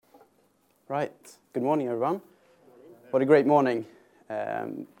Right. Good morning, everyone. What a great morning.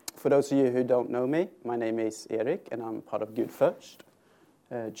 For those of you who don't know me, my name is Erik, and I'm part of Good First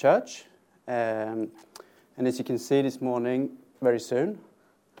Church. And as you can see this morning, very soon,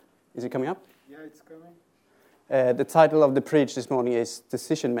 is it coming up? Yeah, it's coming. The title of the preach this morning is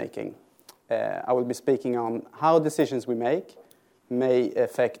Decision Making. I will be speaking on how decisions we make may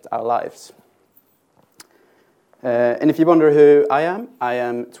affect our lives. And if you wonder who I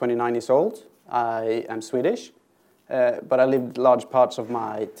am 29 years old. I am Swedish, but I lived large parts of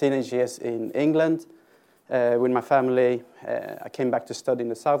my teenage years in England with my family. I came back to study in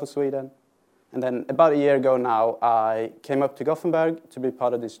the south of Sweden. And then about a year ago now, I came up to Gothenburg to be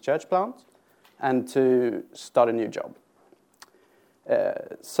part of this church plant and to start a new job.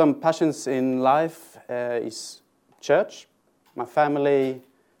 Some passions in life is church, my family,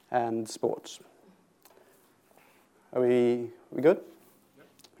 and sports. Are we good? Yep.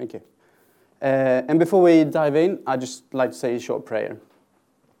 Thank you. And before we dive in, I'd just like to say a short prayer.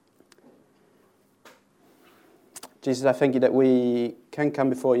 Jesus, I thank you that we can come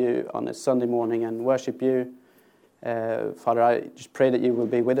before you on a Sunday morning and worship you. Father, I just pray that you will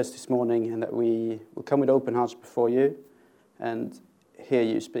be with us this morning and that we will come with open hearts before you and hear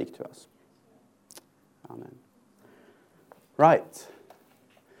you speak to us. Amen. Right.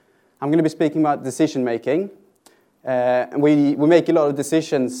 I'm going to be speaking about decision making. And we make a lot of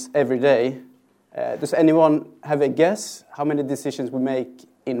decisions every day. Does anyone have a guess how many decisions we make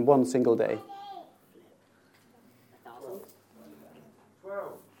in one single day?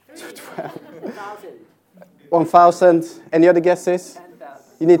 12. 1,000. Any other guesses? 10,000.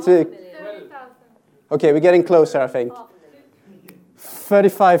 You need to... 30,000. Okay, we're getting closer, I think.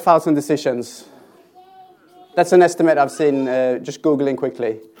 35,000 decisions. That's an estimate I've seen just Googling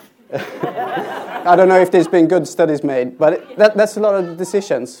quickly. I don't know if there's been good studies made, but that's a lot of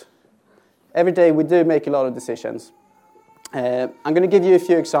decisions. Every day we do make a lot of decisions. I'm going to give you a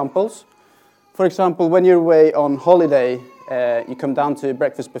few examples. For example, when you're away on holiday, you come down to a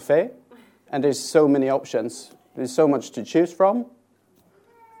breakfast buffet, and there's so many options. There's so much to choose from.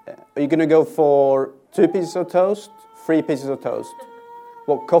 Are you going to go for 2 pieces of toast, 3 pieces of toast?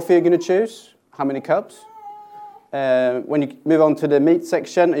 What coffee are you going to choose? How many cups? When you move on to the meat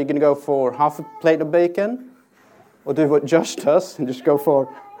section, are you going to go for half a plate of bacon? Or do what Josh does and just go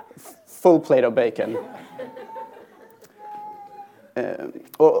for full plate of bacon?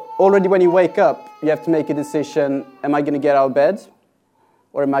 Or already when you wake up, you have to make a decision, am I going to get out of bed?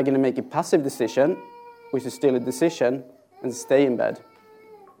 Or am I going to make a passive decision, which is still a decision, and stay in bed?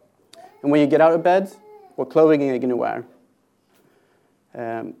 And when you get out of bed, what clothing are you going to wear?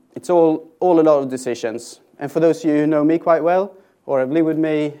 It's all a lot of decisions. And for those of you who know me quite well, or have lived with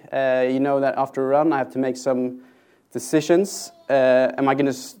me, you know that after a run I have to make some decisions. Am I going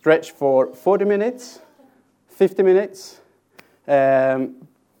to stretch for 40 minutes? 50 minutes? You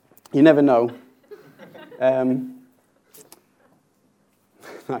never know.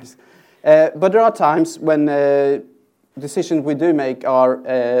 Nice. But there are times when decisions we do make are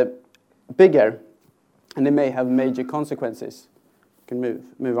bigger, and they may have major consequences. You can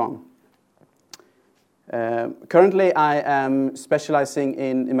move on. Currently, I am specializing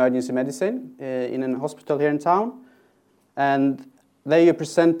in emergency medicine in a hospital here in town. And there you're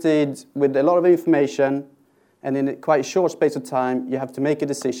presented with a lot of information, and in a quite short space of time, you have to make a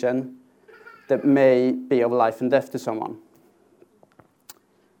decision that may be of life and death to someone.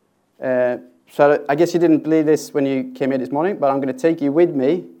 So I guess you didn't believe this when you came here this morning, but I'm going to take you with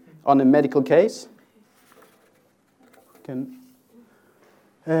me on a medical case.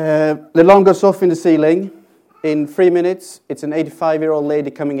 The alarm goes off in the ceiling. In 3 minutes, it's an 85-year-old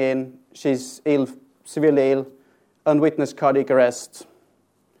lady coming in. She's ill, severely ill, unwitnessed cardiac arrest.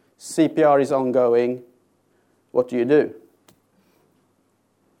 CPR is ongoing. What do you do?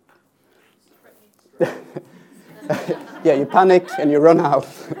 Yeah, you panic and you run out.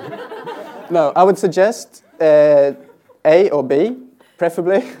 No, I would suggest A or B,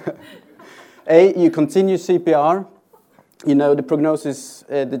 preferably. A, you continue CPR. You know, the prognosis,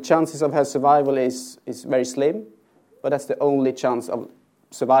 the chances of her survival is very slim, but that's the only chance of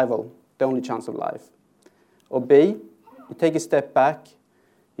survival, the only chance of life. Or B, you take a step back,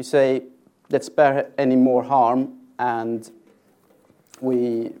 you say, let's spare any more harm, and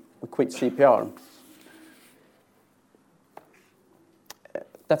we quit CPR.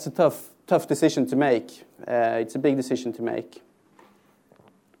 That's a tough decision to make. It's a big decision to make.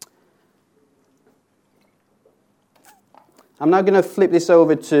 I'm now going to flip this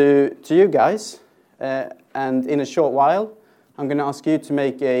over to you guys, and in a short while, I'm going to ask you to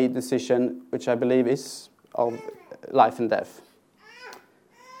make a decision which I believe is of life and death.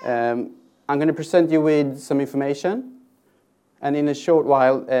 I'm I'm going to present you with some information, and in a short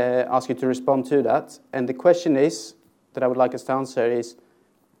while ask you to respond to that. And the question is, that I would like us to answer is,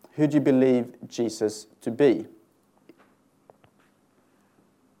 who do you believe Jesus to be?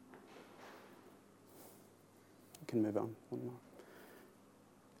 You can move on. One more.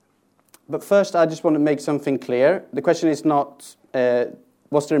 But first, I just want to make something clear. The question is not,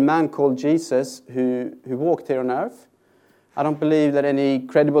 was there a man called Jesus who walked here on earth? I don't believe that any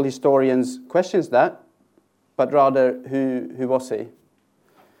credible historians questions that, but rather, who was he?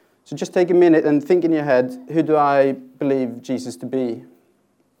 So just take a minute and think in your head, who do I believe Jesus to be?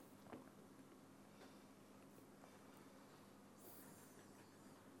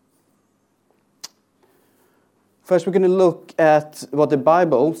 First, we're going to look at what the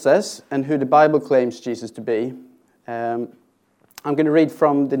Bible says and who the Bible claims Jesus to be. I'm going to read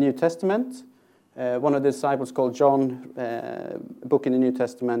from the New Testament. One of the disciples called John, a book in the New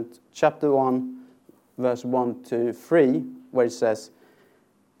Testament, chapter 1, verse 1 to 3, where it says,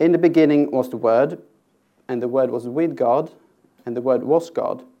 "In the beginning was the Word, and the Word was with God, and the Word was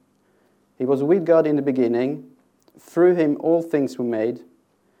God. He was with God in the beginning. Through him all things were made.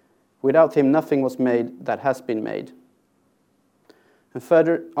 Without him nothing was made that has been made." And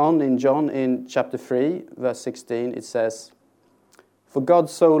further on in John, in chapter 3, verse 16, it says, "For God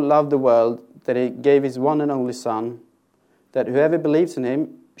so loved the world that he gave his one and only Son, that whoever believes in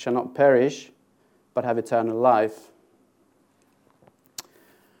him shall not perish, but have eternal life."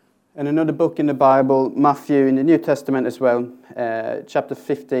 And another book in the Bible, Matthew, in the New Testament as well, chapter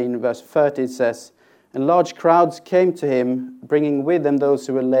 15, verse 30, it says, "And large crowds came to him, bringing with them those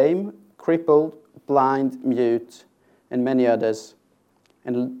who were lame, crippled, blind, mute, and many others.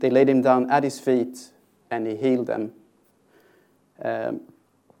 And they laid him down at his feet, and he healed them."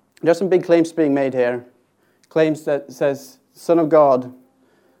 There are some big claims being made here. Claims that says, Son of God,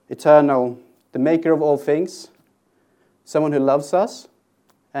 eternal, the maker of all things, someone who loves us,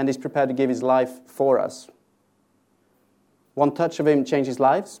 and is prepared to give his life for us. One touch of him changes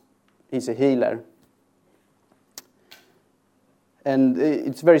lives. He's a healer. And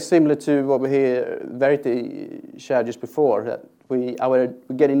it's very similar to what we hear Verity share just before, that we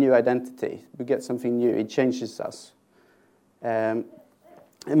get a new identity. We get something new. It changes us.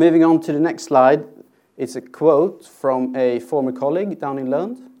 And moving on to the next slide, it's a quote from a former colleague down in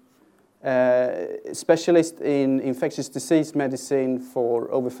Lund, specialist in infectious disease medicine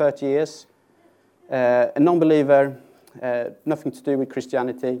for over 30 years, a non-believer, nothing to do with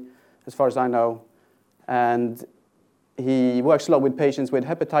Christianity, as far as I know, and he works a lot with patients with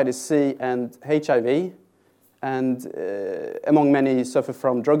hepatitis C and HIV, and among many suffer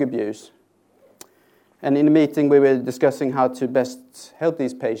from drug abuse. And in the meeting we were discussing how to best help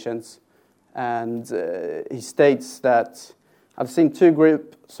these patients, and he states that I've seen two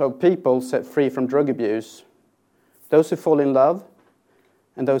groups of people set free from drug abuse: those who fall in love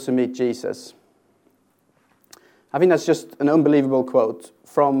and those who meet Jesus. I think that's just an unbelievable quote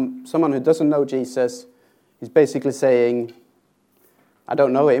from someone who doesn't know Jesus. He's basically saying, I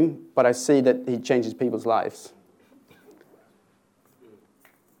don't know him, but I see that he changes people's lives.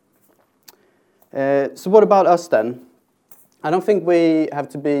 So what about us then? I don't think we have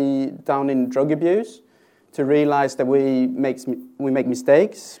to be down in drug abuse to realize that we make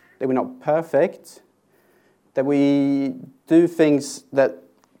mistakes, that we're not perfect, that we do things that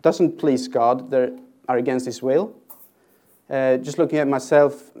doesn't please God, that are against his will. Just looking at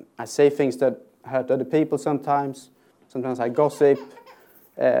myself, I say things that hurt other people sometimes. Sometimes I gossip.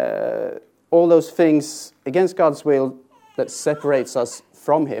 All those things against God's will that separates us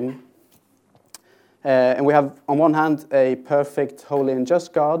from him. And we have, on one hand, a perfect, holy, and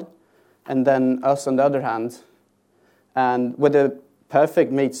just God, and then us on the other hand. And where the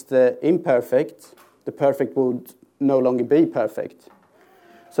perfect meets the imperfect, the perfect would no longer be perfect.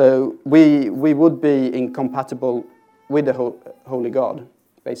 So we would be incompatible with the holy God,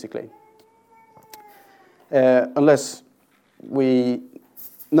 basically. Unless we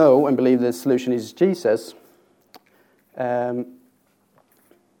know and believe the solution is Jesus.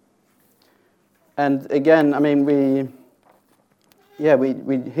 And again, I mean, we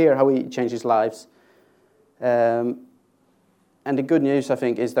hear how he changes lives. And the good news, I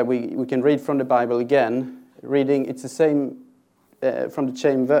think, is that we can read from the Bible again. Reading, it's the same, from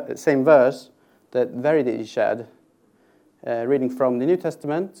the same verse that Verity shared. Reading from the New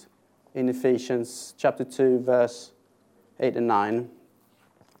Testament in Ephesians chapter 2, verse 8 and 9.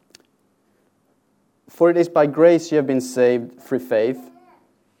 "For it is by grace you have been saved through faith.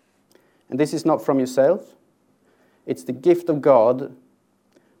 And this is not from yourself. It's the gift of God,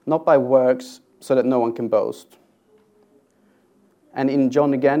 not by works, so that no one can boast." And in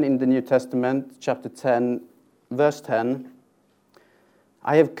John again, in the New Testament, chapter 10, verse 10,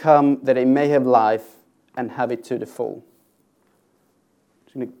 I have come that I may have life and have it to the full.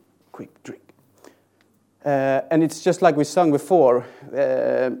 Just going to quick drink. And it's just like we sung before.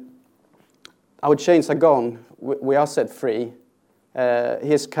 Our chains are gone. We are set free.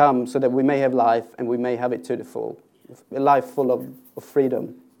 He has come so that we may have life and we may have it to the full. A life full of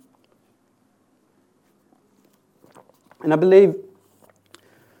freedom. And I believe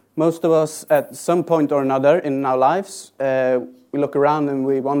most of us at some point or another in our lives, we look around and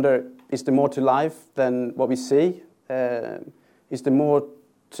we wonder, is there more to life than what we see? Is there more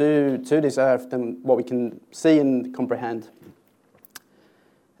to this earth than what we can see and comprehend?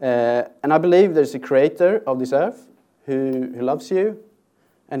 And I believe there's a creator of this earth who loves you,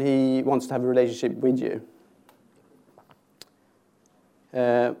 and he wants to have a relationship with you.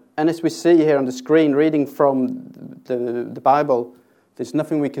 And as we see here on the screen, reading from the Bible, there's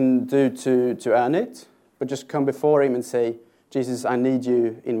nothing we can do to earn it, but just come before him and say, Jesus, I need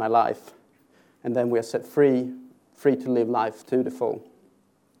you in my life. And then we are set free to live life to the full.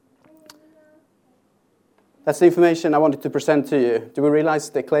 That's the information I wanted to present to you. Do we realize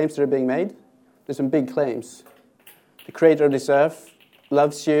the claims that are being made? There's some big claims. The creator of this earth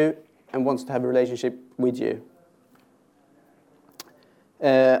loves you and wants to have a relationship with you.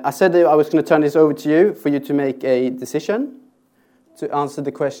 I said that I was going to turn this over to you for you to make a decision to answer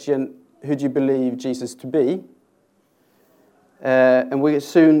the question, who do you believe Jesus to be? And we're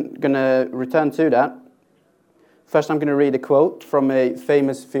soon going to return to that. First, I'm going to read a quote from a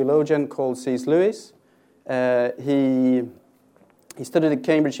famous theologian called C.S. Lewis. He studied at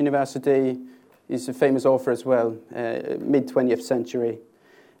Cambridge University. He's a famous author as well, mid-20th century.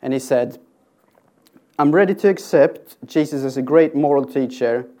 And he said, I'm ready to accept Jesus as a great moral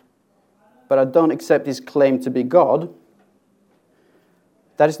teacher, but I don't accept his claim to be God.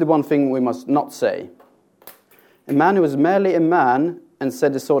 That is the one thing we must not say. A man who was merely a man and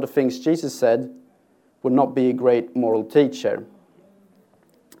said the sort of things Jesus said would not be a great moral teacher.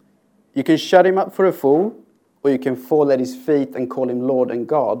 You can shut him up for a fool, or you can fall at his feet and call him Lord and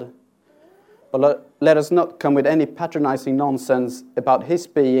God. But let us not come with any patronizing nonsense about his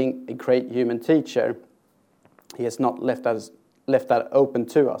being a great human teacher. He has not left that open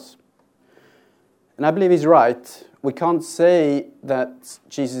to us. And I believe he's right. We can't say that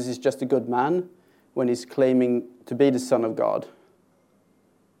Jesus is just a good man when he's claiming to be the Son of God.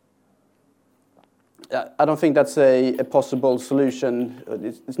 I don't think that's a possible solution.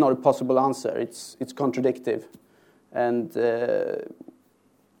 It's not a possible answer. It's contradictive. And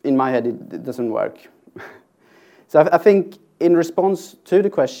in my head, it doesn't work. So I think in response to the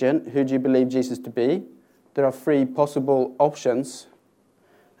question, who do you believe Jesus to be? There are three possible options.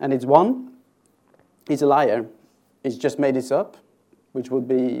 And it's one, he's a liar. He's just made this up, which would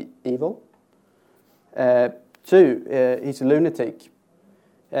be evil. Two, he's a lunatic.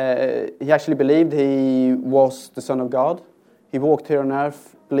 He actually believed he was the Son of God. He walked here on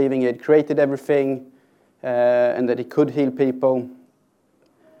earth believing he had created everything and that he could heal people.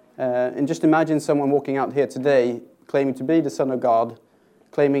 And just imagine someone walking out here today claiming to be the Son of God,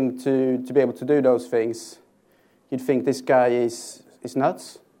 claiming to be able to do those things. You'd think this guy is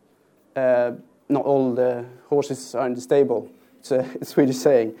nuts. Not all the horses are in the stable. It's a Swedish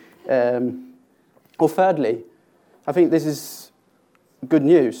saying. Or thirdly, I think this is good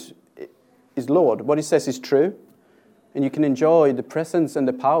news. Is Lord. What he says is true. And you can enjoy the presence and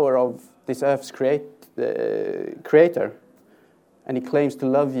the power of this earth's creator. And he claims to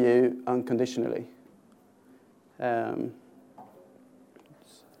love you unconditionally. It's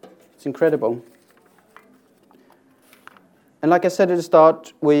incredible. And like I said at the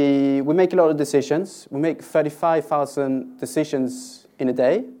start, we make a lot of decisions. We make 35,000 decisions in a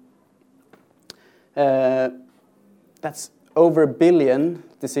day. That's over 1 billion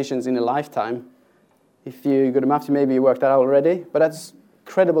decisions in a lifetime. If you go to maths, maybe you worked that out already. But that's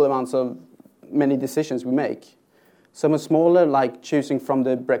incredible amounts of many decisions we make. Some are smaller, like choosing from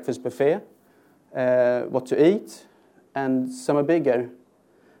the breakfast buffet, what to eat. And some are bigger.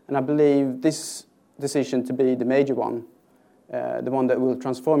 And I believe this decision to be the major one. The one that will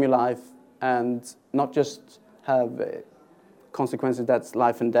transform your life and not just have consequences that's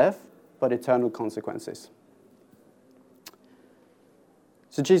life and death, but eternal consequences.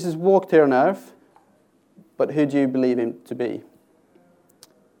 So Jesus walked here on earth, but who do you believe him to be?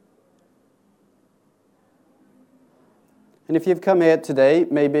 And if you've come here today,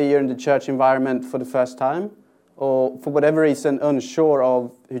 maybe you're in the church environment for the first time, or for whatever reason unsure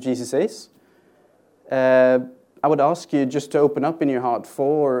of who Jesus is, I would ask you just to open up in your heart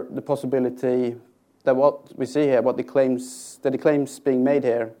for the possibility that what we see here, the claims being made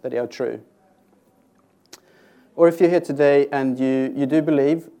here, that they are true. Or if you're here today and you do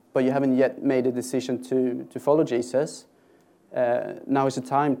believe, but you haven't yet made a decision to follow Jesus, now is the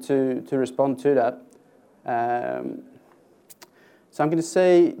time to respond to that. So I'm going to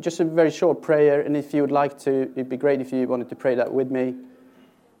say just a very short prayer, and if you would like to, it'd be great if you wanted to pray that with me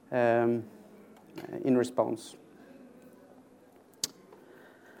in response.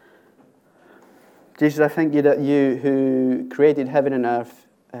 Jesus, I thank you that you who created heaven and earth,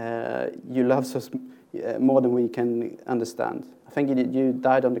 you love us more than we can understand. I thank you that you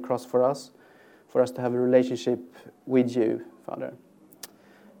died on the cross for us to have a relationship with you, Father.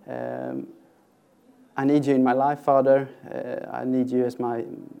 I need you in my life, Father. I need you as my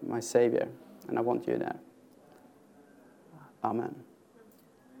Savior, and I want you there. Amen.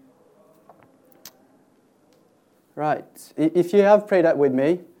 Right. If you have prayed that with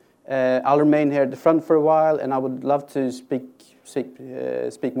me, I'll remain here at the front for a while, and I would love to speak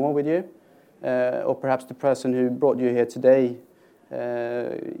more with you. Or perhaps the person who brought you here today,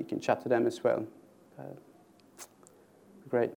 you can chat to them as well.